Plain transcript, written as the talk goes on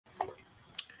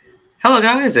Hello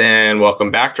guys and welcome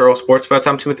back to Earle Sports Bets.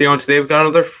 I'm Timothy and today we've got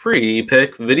another free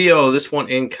pick video. This one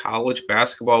in college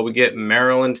basketball. We get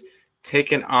Maryland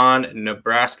taking on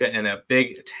Nebraska in a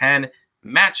Big Ten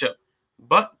matchup.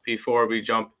 But before we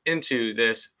jump into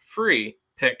this free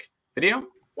pick video,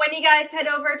 when you guys head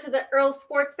over to the Earle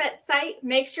Sports Bet site,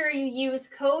 make sure you use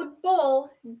code BOWL,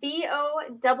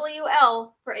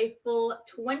 BOWL, for a full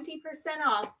 20%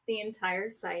 off the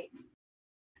entire site.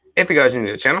 if you guys are new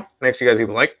to the channel, make sure you guys leave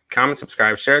a like, comment,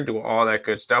 subscribe, share, do all that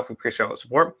good stuff. We appreciate all the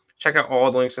support. Check out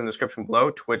all the links in the description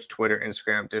below: Twitch, Twitter,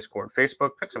 Instagram, Discord,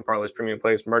 Facebook, Picks and Parleys, Premium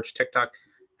Plays, merch, TikTok,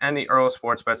 and the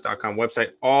EarleSportsBets.com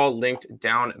website, all linked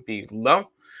down below.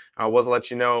 We'll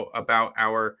let you know about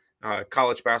our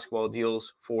college basketball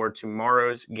deals for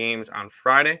tomorrow's games on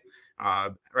Friday,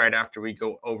 right after we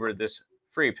go over this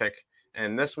free pick.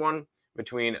 And this one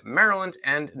between Maryland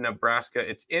and Nebraska.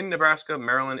 It's in Nebraska.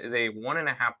 Maryland is a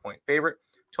 1.5-point favorite.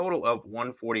 Total of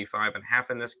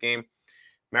 145.5 in this game.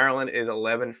 Maryland is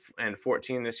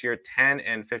 11-14 this year,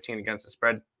 10-15 against the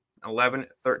spread,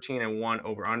 11-13-1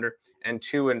 over under, and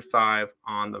 2-5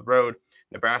 on the road.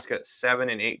 Nebraska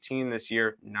 7-18 this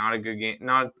year. Not a good game.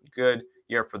 Not a good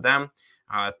year for them.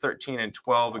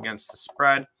 13-12 against the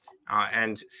spread,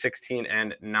 and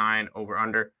 16-9 over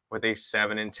under with a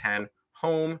 7-10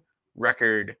 home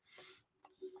record.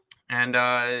 And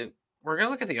we're going to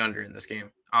look at the under in this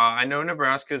game. I know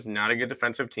Nebraska is not a good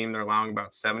defensive team. They're allowing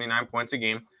about 79 points a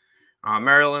game.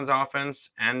 Maryland's offense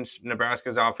and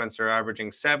Nebraska's offense are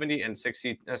averaging 70 and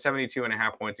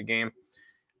 72.5 points a game.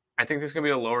 I think this is going to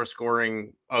be a lower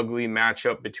scoring, ugly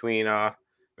matchup between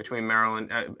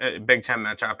Maryland, Big Ten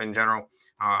matchup in general.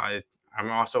 I'm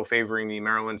also favoring the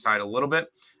Maryland side a little bit.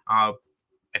 I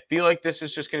feel like this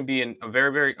is just going to be a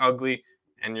very, very ugly,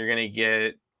 and you're going to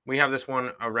get, we have this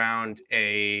one around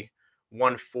a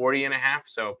 140.5,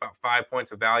 so about 5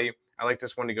 points of value. I like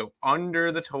this one to go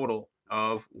under the total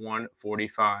of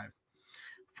 145.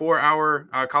 For our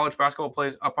college basketball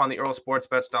plays up on the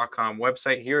EarleSportsBets.com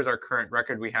website, here's our current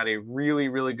record. We had a really,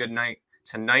 really good night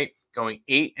tonight, going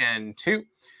 8-2.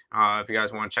 If you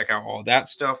guys want to check out all that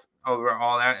stuff,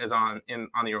 all that is on the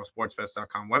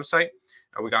EarleSportsBets.com website.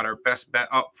 We got our best bet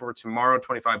up for tomorrow,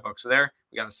 $25 there.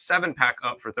 We got a 7-pack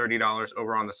up for $30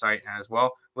 over on the site as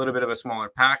well. A little bit of a smaller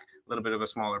pack, a little bit of a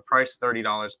smaller price,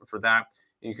 $30 for that.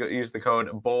 You could use the code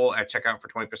BOWL at checkout for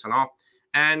 20% off.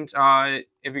 And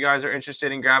if you guys are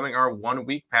interested in grabbing our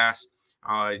 1-week pass,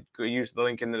 use the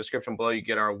link in the description below. You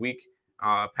get our week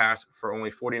pass for only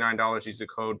 $49. Use the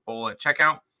code BOWL at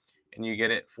checkout, and you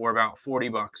get it for about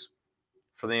 $40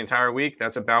 for the entire week.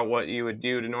 That's about what you would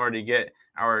do in order to get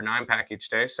our 9-pack each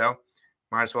day. So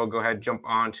might as well go ahead and jump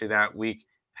on to that week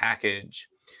package.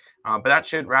 But that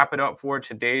should wrap it up for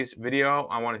today's video.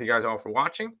 I want to thank you guys all for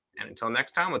watching. And until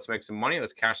next time, let's make some money.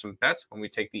 Let's cash some bets when we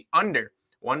take the under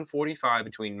 145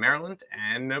 between Maryland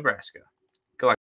and Nebraska.